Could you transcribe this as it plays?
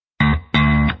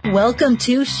Welcome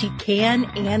to She Can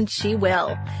and She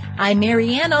Will. I'm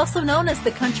Marianne, also known as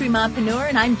the Country Mompreneur,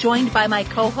 and I'm joined by my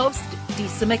co-host,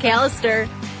 Disa McAllister.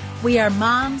 We are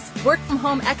moms,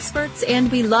 work-from-home experts,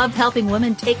 and we love helping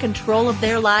women take control of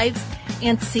their lives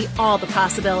and see all the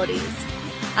possibilities.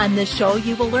 On this show,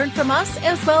 you will learn from us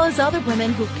as well as other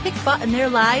women who kick butt in their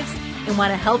lives and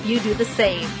want to help you do the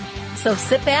same. So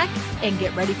sit back and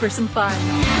get ready for some fun.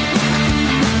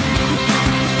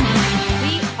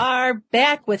 Are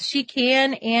back with She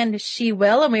Can and She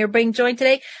Will, and we are being joined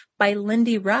today by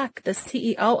Lindy Rock, the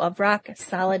CEO of Rock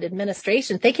Solid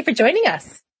Administration. Thank you for joining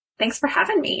us. Thanks for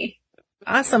having me.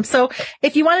 Awesome. So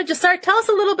if you wanted to start, tell us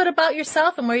a little bit about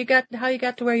yourself and how you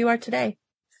got to where you are today.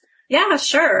 Yeah,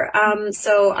 sure.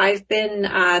 So I've been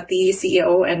the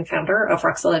CEO and founder of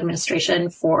Rock Solid Administration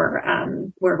for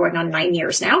we're going on 9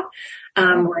 years now.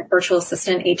 We're a virtual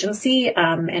assistant agency,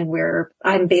 and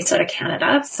I'm based out of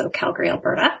Canada, so Calgary,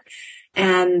 Alberta.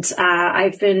 And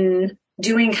I've been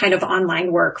doing kind of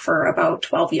online work for about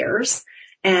 12 years.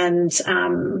 And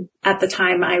at the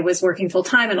time I was working full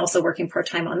time and also working part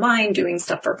time online, doing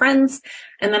stuff for friends.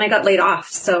 And then I got laid off.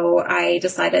 So I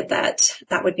decided that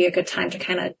would be a good time to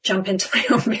kind of jump into my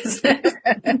own business.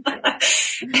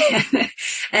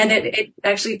 And it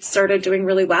actually started doing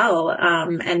really well.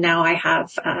 And now I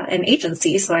have an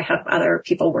agency. So I have other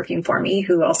people working for me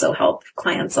who also help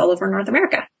clients all over North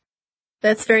America.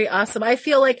 That's very awesome. I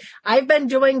feel like I've been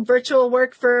doing virtual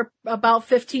work for about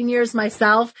 15 years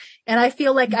myself. And I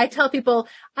feel like I tell people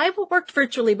I've worked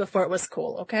virtually before it was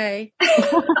cool. Okay.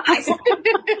 I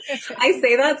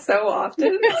say that so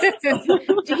often.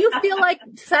 Do you feel like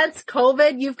since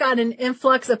COVID, you've got an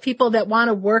influx of people that want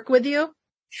to work with you?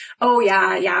 Oh,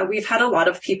 yeah. Yeah. We've had a lot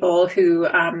of people who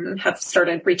have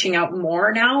started reaching out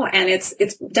more now. And it's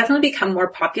definitely become more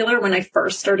popular. When I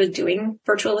first started doing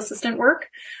virtual assistant work,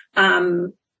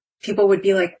 people would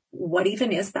be like, what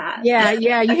even is that? Yeah.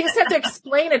 Yeah. You just have to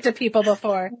explain it to people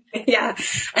before. Yeah.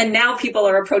 And now people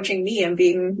are approaching me and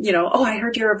being, oh, I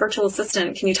heard you're a virtual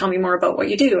assistant. Can you tell me more about what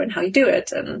you do and how you do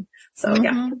it? And so,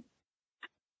 yeah.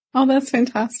 Oh, that's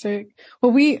fantastic.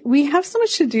 Well, we have so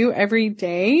much to do every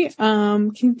day.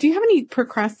 Do you have any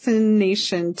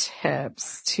procrastination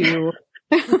tips to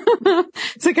kind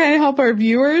of help our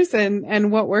viewers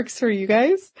and what works for you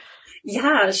guys?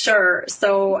 Yeah, sure.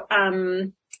 So,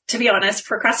 to be honest,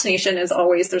 procrastination there's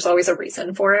always a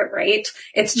reason for it, right?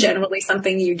 It's generally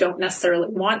something you don't necessarily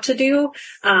want to do,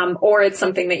 or it's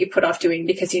something that you put off doing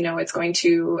because it's going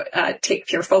to take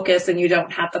your focus and you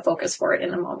don't have the focus for it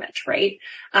in the moment, right?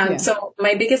 So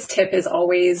my biggest tip is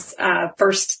always,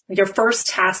 your first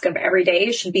task of every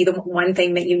day should be the one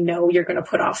thing that you're going to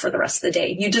put off for the rest of the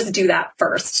day. You just do that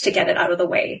first to get it out of the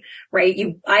way,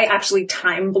 right? I actually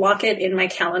time block it in my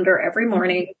calendar every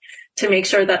morning to make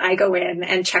sure that I go in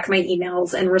and check my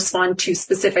emails and respond to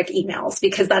specific emails,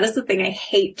 because that is the thing I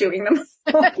hate doing them.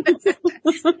 That's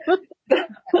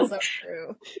so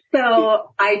true.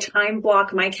 So I time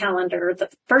block my calendar. The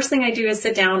first thing I do is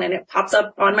sit down and it pops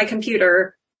up on my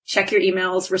computer, check your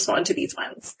emails, respond to these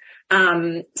ones.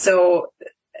 So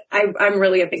I'm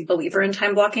really a big believer in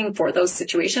time blocking for those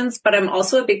situations, but I'm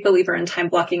also a big believer in time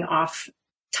blocking off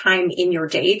time in your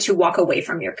day to walk away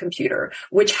from your computer,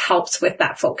 which helps with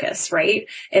that focus, right?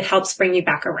 It helps bring you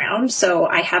back around. So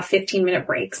I have 15-minute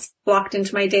breaks blocked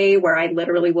into my day where I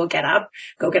literally will get up,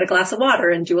 go get a glass of water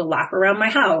and do a lap around my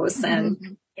house.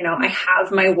 And, I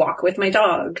have my walk with my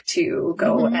dog to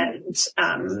go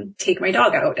and take my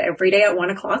dog out. Every day at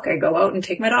 1:00, I go out and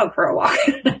take my dog for a walk.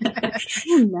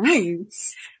 Oh,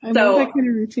 nice. I love that kind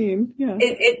of routine. Yeah.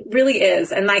 It really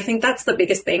is. And I think that's the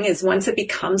biggest thing is once it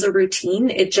becomes a routine,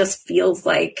 it just feels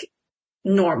like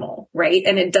normal, right?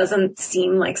 And it doesn't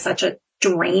seem like such a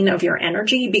drain of your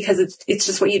energy because it's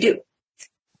just what you do.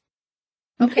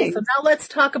 Okay, so now let's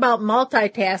talk about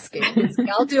multitasking.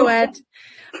 I'll do it.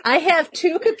 I have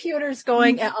 2 computers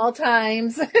going at all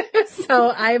times, so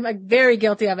I'm very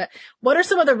guilty of it. What are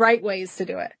some of the right ways to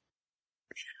do it?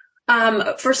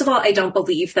 First of all, I don't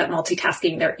believe that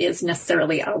multitasking, there is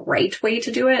necessarily a right way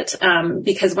to do it,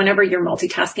 because whenever you're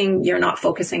multitasking, you're not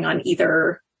focusing on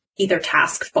either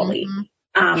task fully.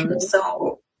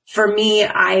 So for me,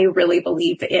 I really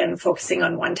believe in focusing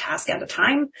on one task at a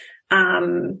time.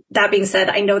 That being said,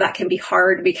 I know that can be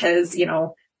hard because,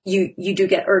 you do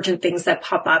get urgent things that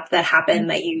pop up that happen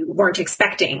that you weren't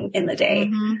expecting in the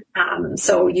day.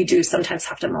 So you do sometimes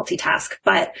have to multitask,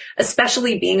 but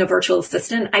especially being a virtual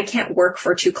assistant, I can't work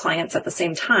for 2 clients at the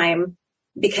same time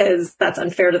because that's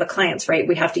unfair to the clients, right?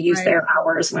 We have to use their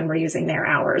hours when we're using their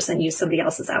hours and use somebody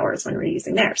else's hours when we're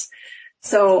using theirs.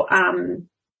 So,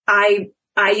 I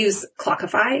I use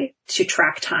Clockify to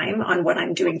track time on what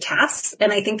I'm doing tasks.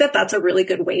 And I think that that's a really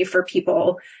good way for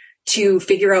people to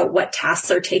figure out what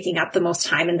tasks are taking up the most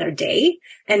time in their day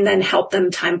and then help them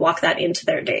time block that into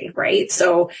their day, right?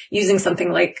 So using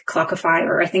something like Clockify,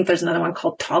 or I think there's another one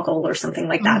called Toggle or something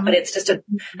like that, but it's just a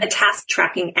task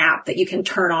tracking app that you can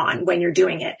turn on when you're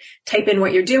doing it. Type in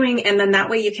what you're doing, and then that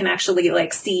way you can actually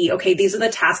like see, okay, these are the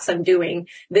tasks I'm doing.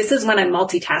 This is when I'm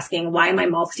multitasking. Why am I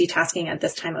multitasking at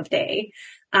this time of day?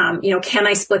 Can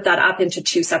I split that up into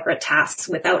 2 separate tasks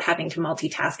without having to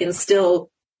multitask and still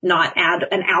not add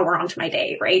an hour onto my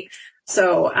day, right?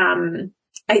 So,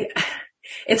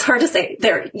 it's hard to say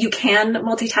there. You can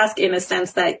multitask in a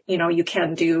sense that, you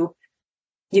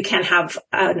can have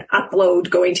an upload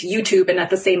going to YouTube and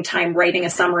at the same time writing a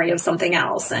summary of something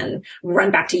else and run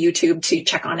back to YouTube to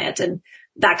check on it. And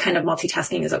that kind of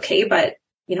multitasking is okay. But,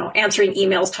 answering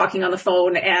emails, talking on the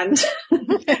phone and,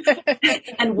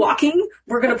 and walking,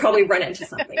 we're going to probably run into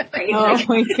something, right? Oh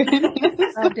my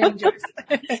goodness. So dangerous.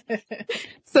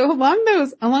 So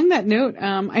along that note,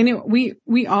 I know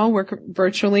we all work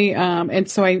virtually.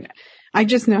 And so I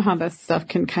just know how this stuff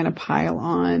can kind of pile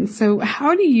on. So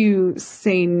how do you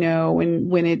say no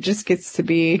when it just gets to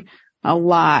be a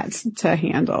lot to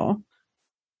handle?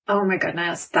 Oh my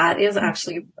goodness. That is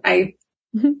actually,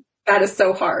 that is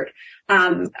so hard.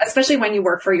 Especially when you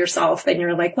work for yourself and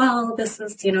you're like, well, this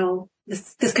is,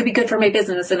 this could be good for my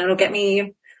business and it'll get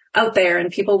me out there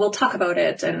and people will talk about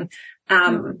it. And,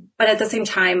 but at the same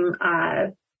time,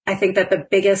 I think that the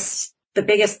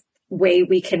biggest way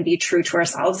we can be true to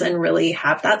ourselves and really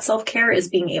have that self-care is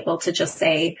being able to just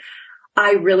say,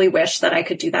 I really wish that I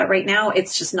could do that right now.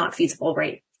 It's just not feasible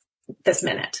right this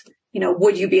minute.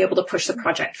 Would you be able to push the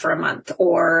project for a month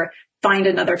or find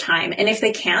another time? And if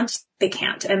they can't, they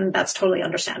can't. And that's totally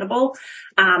understandable.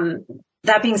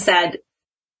 That being said,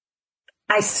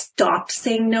 I stopped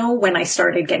saying no when I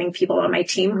started getting people on my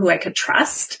team who I could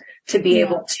trust to be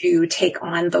able to take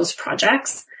on those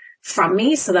projects from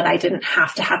me so that I didn't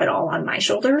have to have it all on my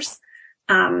shoulders.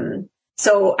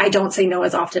 So I don't say no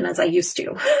as often as I used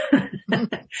to.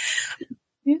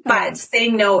 But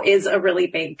saying no is a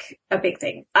big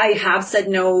thing. I have said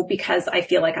no because I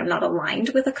feel like I'm not aligned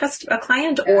with a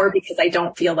client or because I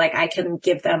don't feel like I can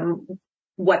give them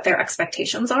what their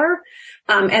expectations are.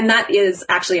 And that is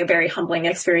actually a very humbling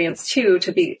experience too,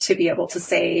 to be able to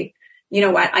say, you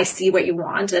know what, I see what you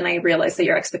want and I realize that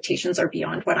your expectations are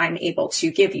beyond what I'm able to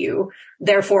give you.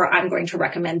 Therefore, I'm going to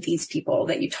recommend these people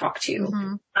that you talk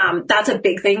to. That's a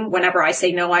big thing. Whenever I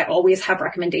say no, I always have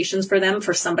recommendations for them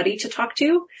for somebody to talk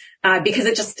to, because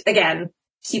it just, again,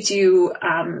 keeps you,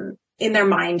 in their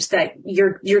mind that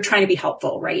you're trying to be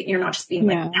helpful, right? You're not just being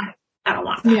like, no, I don't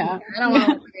want that. Yeah. I don't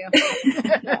want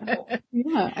to.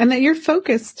 Yeah. And that you're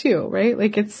focused too, right?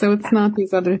 Like it's not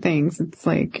these other things.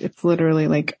 It's literally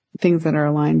like things that are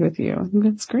aligned with you. I think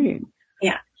that's great.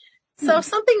 Yeah. So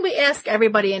something we ask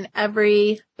everybody in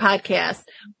every podcast,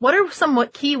 what are some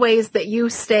key ways that you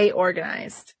stay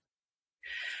organized?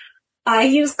 I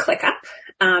use ClickUp.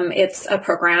 It's a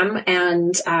program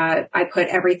and, I put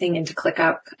everything into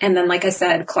ClickUp. And then, like I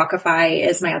said, Clockify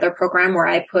is my other program where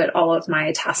I put all of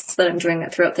my tasks that I'm doing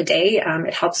throughout the day.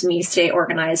 It helps me stay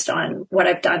organized on what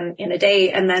I've done in a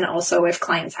day. And then also if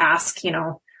clients ask,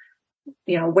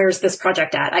 where's this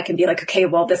project at? I can be like, okay,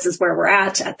 well, this is where we're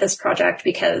at this project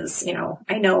because,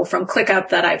 I know from ClickUp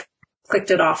that I've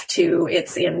clicked it off to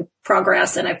it's in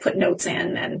progress and I put notes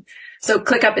in. And so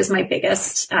ClickUp is my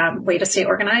biggest way to stay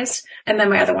organized. And then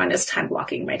my other one is time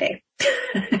blocking my day,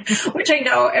 which I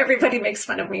know everybody makes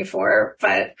fun of me for,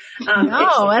 but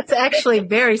no, that's actually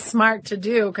very smart to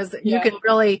do because you can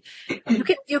really,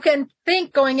 you can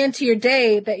think going into your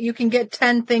day that you can get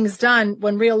 10 things done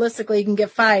when realistically you can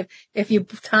get 5 if you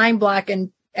time block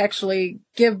and actually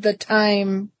give the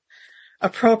time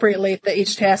appropriately that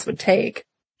each task would take.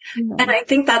 And I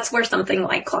think that's where something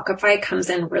like Clockify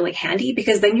comes in really handy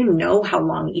because then you know how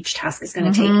long each task is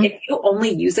going to take. If you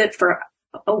only use it for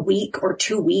a week or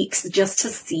 2 weeks just to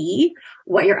see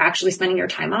what you're actually spending your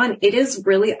time on, it is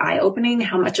really eye-opening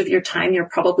how much of your time you're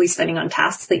probably spending on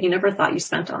tasks that you never thought you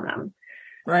spent on them.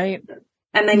 Right.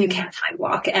 And then you can time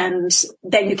block and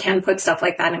then you can put stuff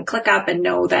like that in ClickUp and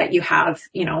know that you have,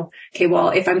 okay, well,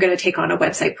 if I'm going to take on a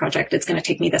website project, it's going to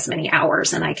take me this many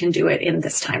hours and I can do it in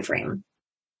this time frame.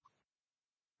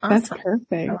 Awesome. That's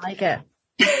perfect. I like it.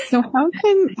 So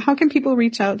how can people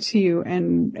reach out to you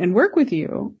and work with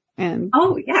you?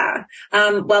 Oh yeah.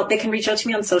 Well, they can reach out to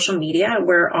me on social media.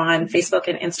 We're on Facebook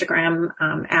and Instagram,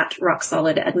 at Rock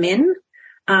Solid Admin.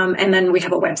 And then we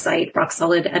have a website,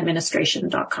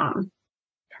 rocksolidadministration.com.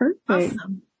 Perfect.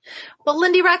 Awesome. Well,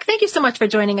 Lindy Rock, thank you so much for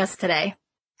joining us today.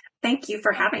 Thank you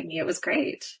for having me. It was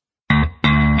great.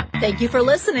 Thank you for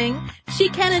listening. She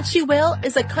Can and She Will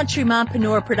is a Country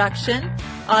Mompreneur production.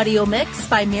 Audio mix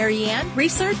by Marianne.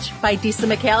 Research by Disa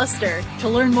McAllister. To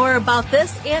learn more about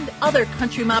this and other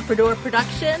Country Mompreneur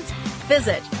productions,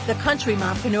 visit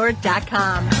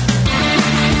thecountrymompreneur.com.